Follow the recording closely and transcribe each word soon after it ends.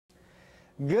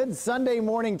Good Sunday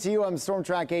morning to you. I'm Storm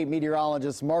Track 8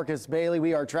 meteorologist Marcus Bailey.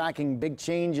 We are tracking big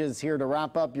changes here to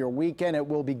wrap up your weekend. It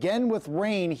will begin with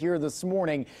rain here this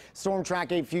morning. Storm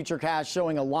Track 8 Futurecast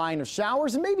showing a line of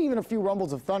showers and maybe even a few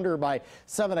rumbles of thunder by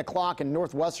 7 o'clock in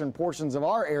northwestern portions of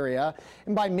our area.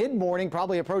 And by mid-morning,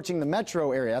 probably approaching the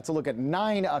metro area. That's a look at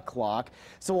 9 o'clock.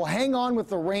 So we'll hang on with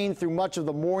the rain through much of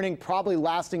the morning, probably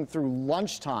lasting through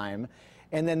lunchtime.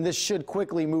 And then this should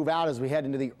quickly move out as we head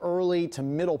into the early to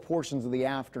middle portions of the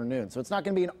afternoon. So it's not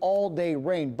going to be an all-day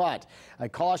rain, but I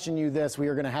caution you this, we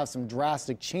are going to have some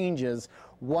drastic changes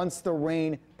once the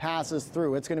rain passes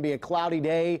through. It's going to be a cloudy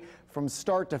day from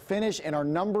start to finish, and our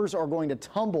numbers are going to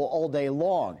tumble all day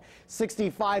long.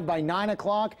 65 by 9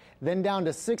 o'clock, then down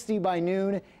to 60 by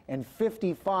noon, and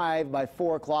 55 by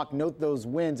 4 o'clock. Note those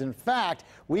winds. In fact,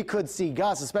 we could see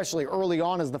gusts, especially early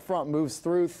on as the front moves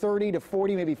through, 30 to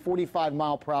 40, maybe 45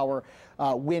 mile per hour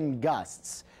wind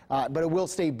gusts. But it will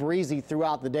stay breezy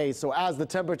throughout the day. So as the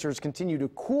temperatures continue to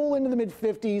cool into the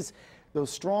mid-50s, those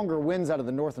stronger winds out of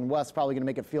the north and west probably going to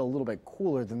make it feel a little bit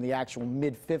cooler than the actual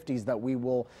mid-50s that we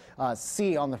will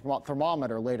see on the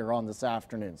thermometer later on this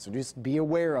afternoon. So just be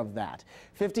aware of that.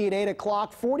 50 at 8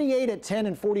 o'clock, 48 at 10,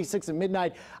 and 46 at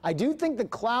midnight. I do think the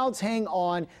clouds hang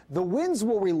on. The winds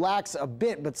will relax a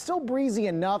bit, but still breezy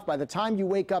enough by the time you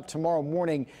wake up tomorrow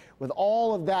morning with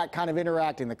all of that kind of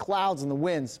interacting, the clouds and the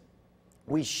winds.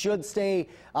 We should stay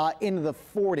into the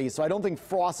 40s, so I don't think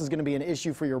frost is going to be an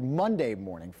issue for your Monday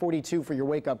morning. 42 for your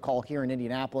wake-up call here in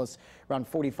Indianapolis, around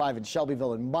 45 in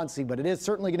Shelbyville and Muncie, but it is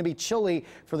certainly going to be chilly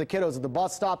for the kiddos at the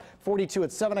bus stop. 42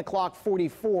 at 7 o'clock,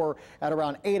 44 at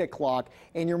around 8 o'clock.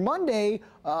 And your Monday,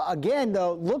 again,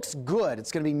 though, looks good.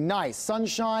 It's going to be nice.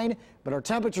 Sunshine, but our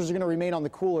temperatures are going to remain on the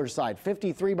cooler side.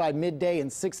 53 by midday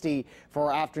and 60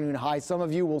 for our afternoon high. Some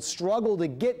of you will struggle to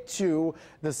get to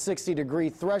the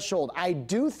 60-degree threshold. I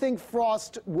do think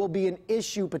frost will be an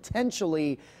issue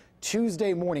potentially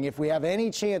Tuesday morning. If we have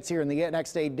any chance here in the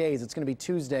next 8 days, it's going to be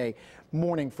Tuesday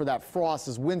morning for that frost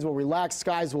as winds will relax,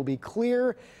 skies will be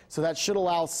clear, so that should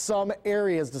allow some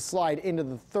areas to slide into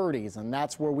the 30s, and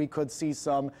that's where we could see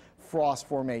some frost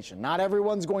formation. Not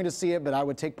everyone's going to see it, but I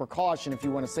would take precaution if you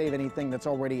want to save anything that's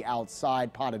already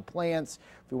outside, potted plants,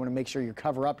 if you want to make sure you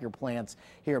cover up your plants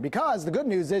here. Because the good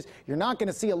news is you're not going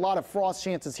to see a lot of frost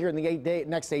chances here in the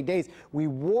next 8 days. We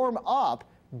warm up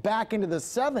back into the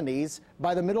 70s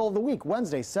by the middle of the week.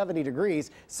 Wednesday, 70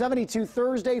 degrees. 72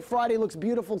 Thursday. Friday looks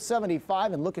beautiful,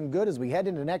 75, and looking good as we head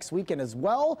into next weekend as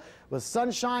well, with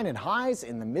sunshine and highs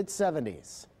in the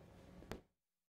mid-70s.